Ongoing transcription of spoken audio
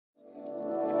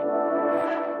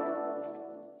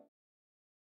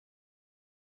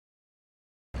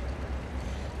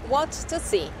What to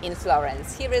see in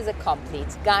Florence? Here is a complete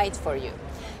guide for you.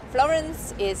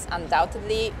 Florence is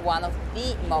undoubtedly one of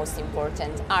the most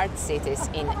important art cities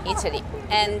in Italy,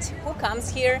 and who comes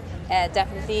here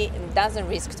definitely doesn't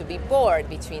risk to be bored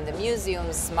between the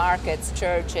museums, markets,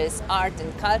 churches, art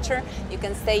and culture. You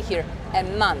can stay here a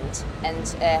month and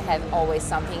have always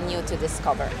something new to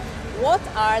discover. What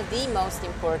are the most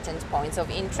important points of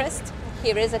interest?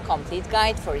 Here is a complete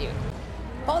guide for you.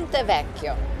 Ponte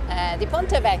Vecchio. The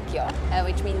Ponte Vecchio,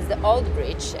 which means the old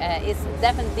bridge, is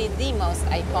definitely the most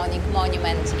iconic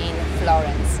monument in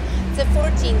Florence. It's a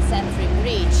 14th century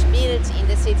bridge built in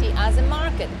the city as a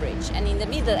market bridge, and in the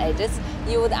Middle Ages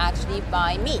you would actually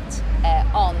buy meat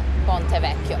on Ponte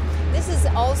Vecchio. This is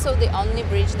also the only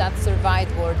bridge that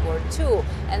survived World War II,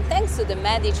 and thanks to the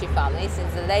Medici family,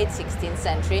 since the late 16th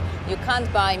century you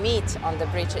can't buy meat on the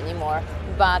bridge anymore,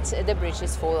 but the bridge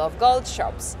is full of gold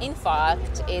shops. In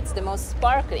fact, it's the most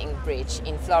sparkling bridge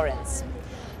in Florence.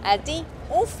 The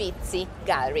Uffizi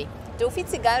Gallery. The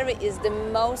Uffizi Gallery is the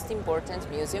most important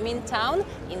museum in town.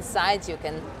 Inside you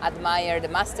can admire the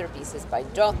masterpieces by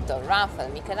Giotto, Raphael,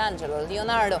 Michelangelo,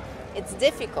 Leonardo. It's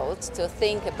difficult to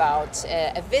think about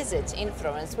a visit in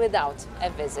Florence without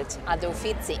a visit at the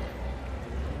Uffizi.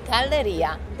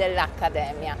 Galleria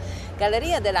dell'Accademia.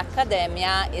 Galleria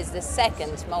dell'Accademia is the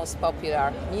second most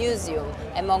popular museum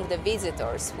among the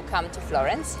visitors who come to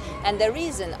Florence, and the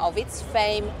reason of its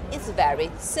fame is very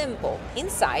simple.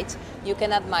 Inside you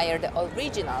can admire the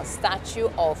original statue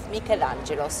of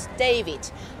Michelangelo's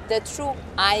David, the true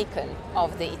icon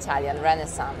of the Italian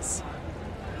Renaissance.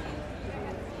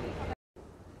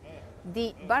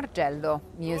 The Bargello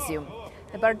Museum.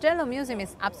 The Bargello Museum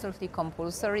is absolutely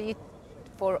compulsory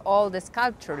for all the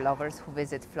sculpture lovers who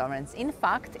visit Florence. In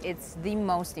fact, it's the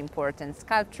most important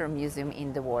sculpture museum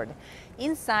in the world.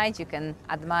 Inside you can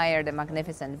admire the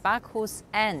magnificent Bacchus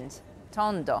and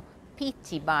Tondo,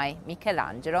 Pitti by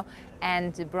Michelangelo,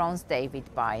 and the Bronze David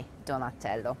by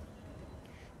Donatello.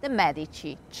 The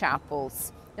Medici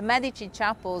Chapels. The Medici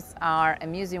Chapels are a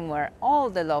museum where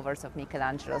all the lovers of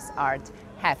Michelangelo's art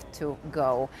have to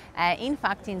go. In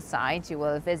fact, inside you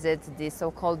will visit the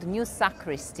so-called new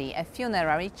sacristy, a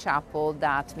funerary chapel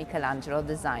that Michelangelo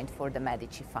designed for the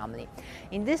Medici family.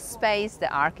 In this space,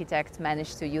 the architect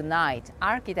managed to unite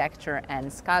architecture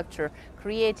and sculpture,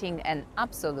 creating an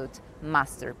absolute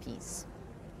masterpiece.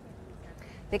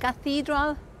 The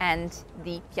Cathedral and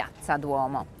the Piazza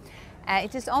Duomo.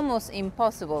 It is almost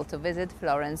impossible to visit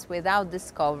Florence without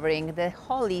discovering the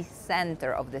holy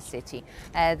center of the city,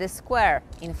 the square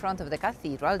in front of the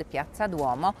cathedral, the Piazza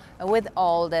Duomo, with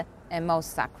all the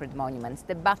most sacred monuments.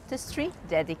 The baptistry,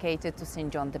 dedicated to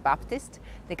St. John the Baptist,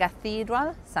 the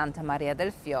cathedral, Santa Maria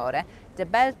del Fiore, the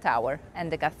bell tower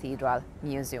and the cathedral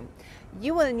museum.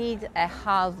 You will need a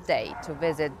half day to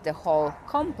visit the whole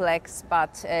complex,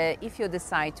 but if you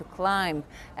decide to climb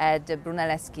the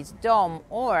Brunelleschi's dome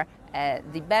or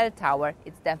the bell tower,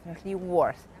 it's definitely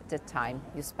worth the time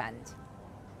you spend.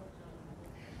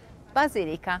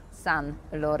 Basilica San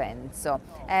Lorenzo.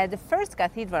 The first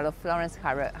cathedral of Florence,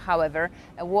 however,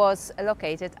 was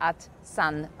located at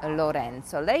San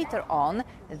Lorenzo. Later on,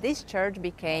 this church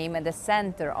became the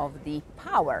center of the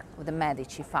power of the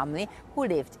Medici family who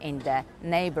lived in the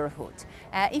neighborhood.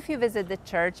 If you visit the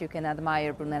church, you can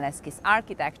admire Brunelleschi's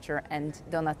architecture and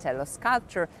Donatello's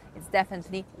sculpture. It's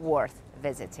definitely worth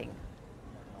visiting.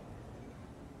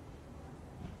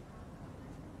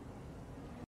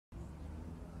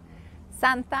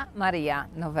 Santa Maria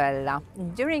Novella.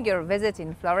 During your visit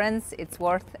in Florence, it's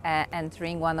worth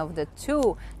entering one of the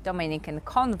two Dominican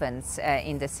convents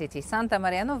in the city, Santa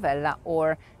Maria Novella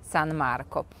or San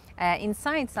Marco.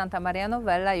 Inside Santa Maria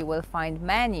Novella you will find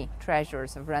many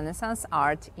treasures of Renaissance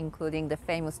art, including the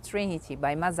famous Trinity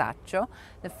by Masaccio,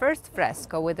 the first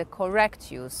fresco with the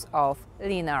correct use of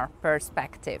linear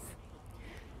perspective.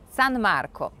 San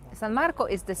Marco. San Marco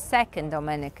is the second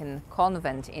Dominican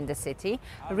convent in the city,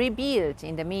 rebuilt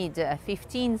in the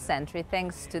mid-15th century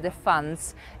thanks to the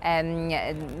funds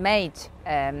made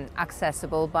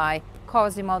accessible by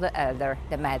Cosimo the Elder,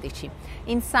 the Medici.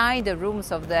 Inside, the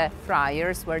rooms of the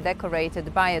friars were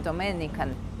decorated by a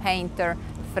Dominican painter,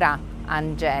 Fra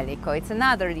Angelico. It's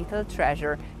another little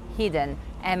treasure hidden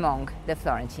among the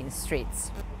Florentine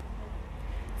streets.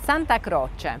 Santa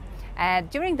Croce.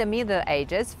 During the Middle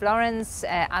Ages, Florence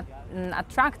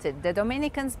attracted the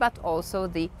Dominicans but also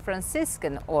the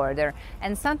Franciscan order,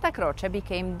 and Santa Croce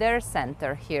became their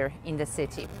center here in the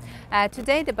city.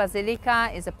 Today the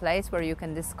Basilica is a place where you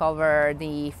can discover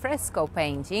the fresco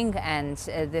painting and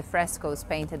the frescoes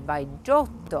painted by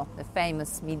Giotto, the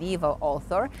famous medieval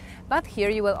author, but here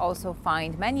you will also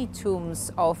find many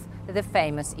tombs of the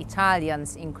famous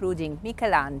Italians, including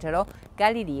Michelangelo,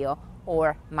 Galileo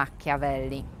or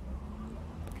Machiavelli.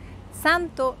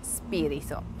 Santo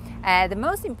Spirito. The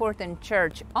most important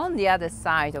church on the other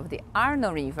side of the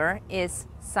Arno River is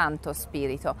Santo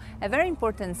Spirito, a very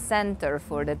important center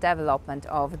for the development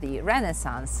of the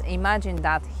Renaissance. Imagine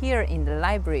that here in the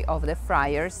Library of the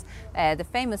Friars, the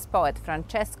famous poet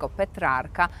Francesco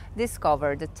Petrarca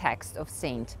discovered the text of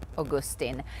Saint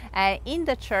Augustine. In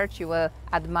the church you will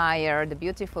admire the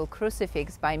beautiful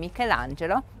crucifix by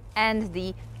Michelangelo and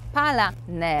the Pala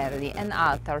Nerli, an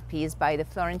altarpiece by the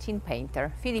Florentine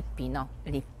painter Filippino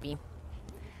Lippi.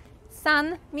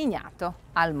 San Miniato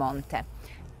al Monte.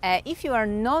 If you are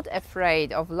not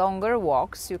afraid of longer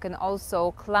walks, you can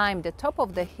also climb the top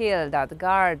of the hill that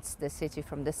guards the city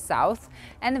from the south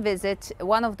and visit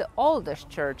one of the oldest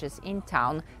churches in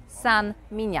town, San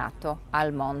Miniato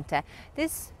al Monte.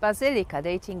 This basilica,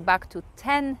 dating back to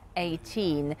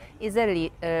 1018, is a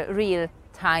real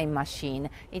time machine.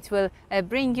 It will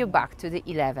bring you back to the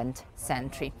 11th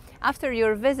century. After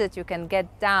your visit, you can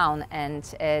get down and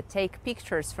take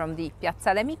pictures from the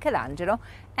Piazza Michelangelo,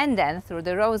 and then through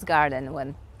the Rose Garden,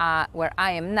 where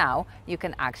I am now, you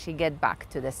can actually get back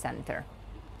to the center.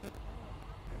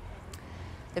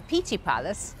 The Pitti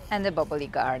Palace and the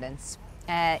Boboli Gardens.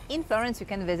 In Florence you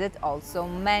can visit also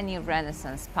many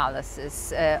Renaissance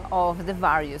palaces of the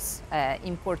various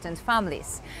important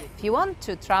families. If you want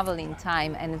to travel in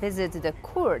time and visit the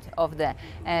court of the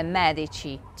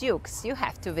Medici dukes, you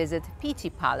have to visit Pitti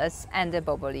Palace and the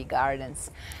Boboli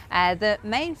Gardens. The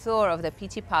main floor of the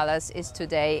Pitti Palace is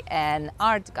today an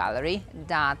art gallery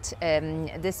that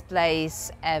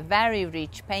displays a very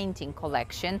rich painting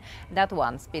collection that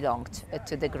once belonged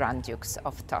to the Grand Dukes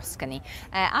of Tuscany.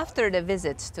 After the visit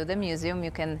to the museum,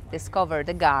 you can discover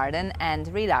the garden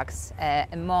and relax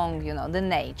among the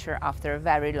nature after a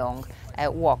very long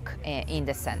walk in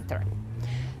the center.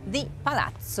 The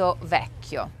Palazzo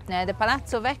Vecchio. The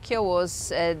Palazzo Vecchio was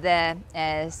the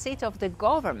seat of the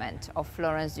government of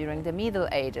Florence during the Middle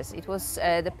Ages. It was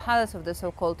the palace of the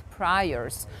so-called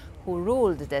priors who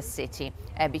ruled the city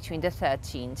between the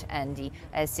 13th and the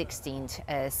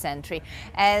 16th century.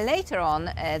 Later on,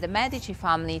 the Medici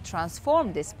family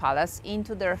transformed this palace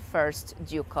into their first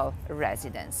ducal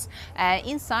residence.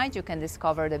 Inside you can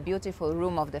discover the beautiful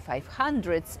room of the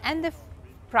 500s and the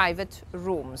private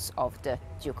rooms of the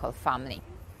ducal family.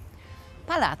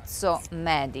 Palazzo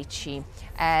Medici.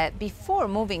 Before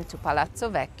moving to Palazzo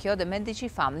Vecchio, the Medici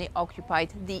family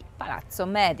occupied the Palazzo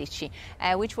Medici,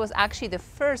 which was actually the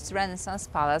first Renaissance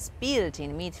palace built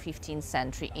in mid-15th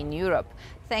century in Europe,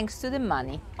 thanks to the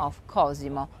money of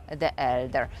Cosimo the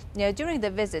Elder. During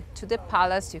the visit to the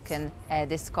palace, you can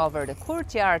discover the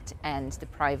courtyard and the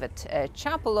private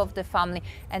chapel of the family,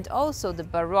 and also the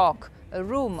Baroque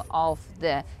room of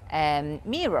the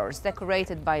mirrors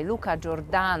decorated by Luca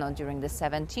Giordano during the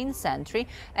 17th century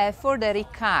for the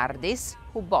Riccardis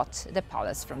who bought the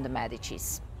palace from the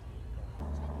Medicis.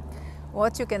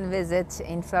 What you can visit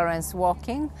in Florence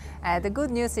walking. The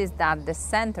good news is that the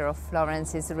center of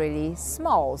Florence is really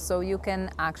small, so you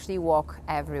can actually walk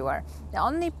everywhere. The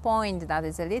only point that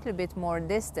is a little bit more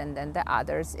distant than the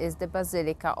others is the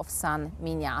Basilica of San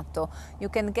Miniato. You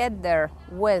can get there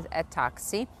with a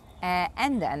taxi,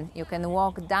 and then you can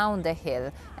walk down the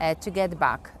hill to get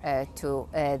back to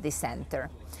the center.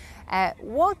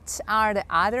 What are the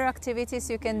other activities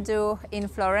you can do in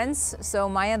Florence? So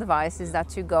my advice is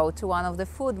that you go to one of the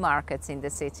food markets in the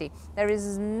city. There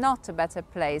is not a better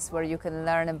place where you can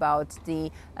learn about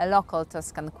the local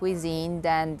Tuscan cuisine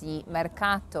than the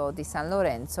Mercato di San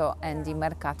Lorenzo and the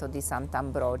Mercato di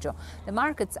Sant'Ambrogio. The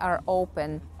markets are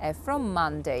open from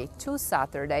Monday to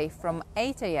Saturday from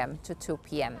 8 a.m. to 2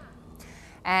 p.m.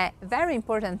 A very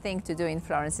important thing to do in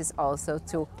Florence is also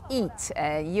to eat.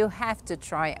 You have to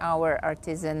try our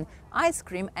artisan ice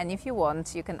cream, and if you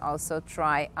want, you can also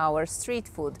try our street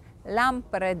food,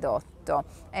 lampredotto.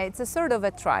 It's a sort of a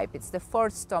tripe. It's the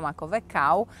fourth stomach of a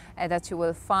cow that you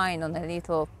will find on a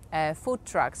little food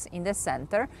trucks in the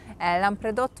center.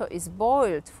 Lampredotto is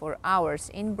boiled for hours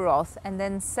in broth and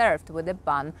then served with a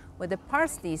bun with a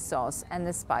parsley sauce and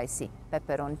a spicy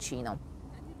pepperoncino.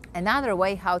 Another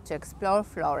way how to explore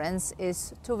Florence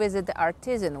is to visit the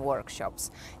artisan workshops.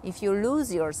 If you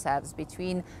lose yourselves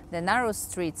between the narrow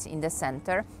streets in the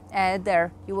center,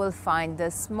 there you will find the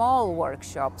small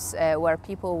workshops where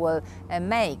people will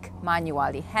make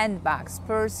manually handbags,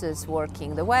 purses,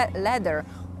 working the leather,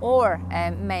 or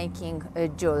making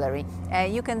jewelry.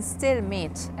 You can still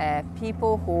meet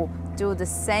people who do the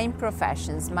same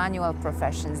professions, manual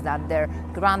professions, that their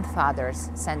grandfathers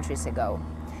centuries ago.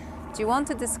 Do you want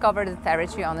to discover the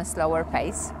territory on a slower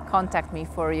pace? Contact me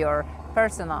for your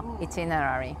personal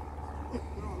itinerary.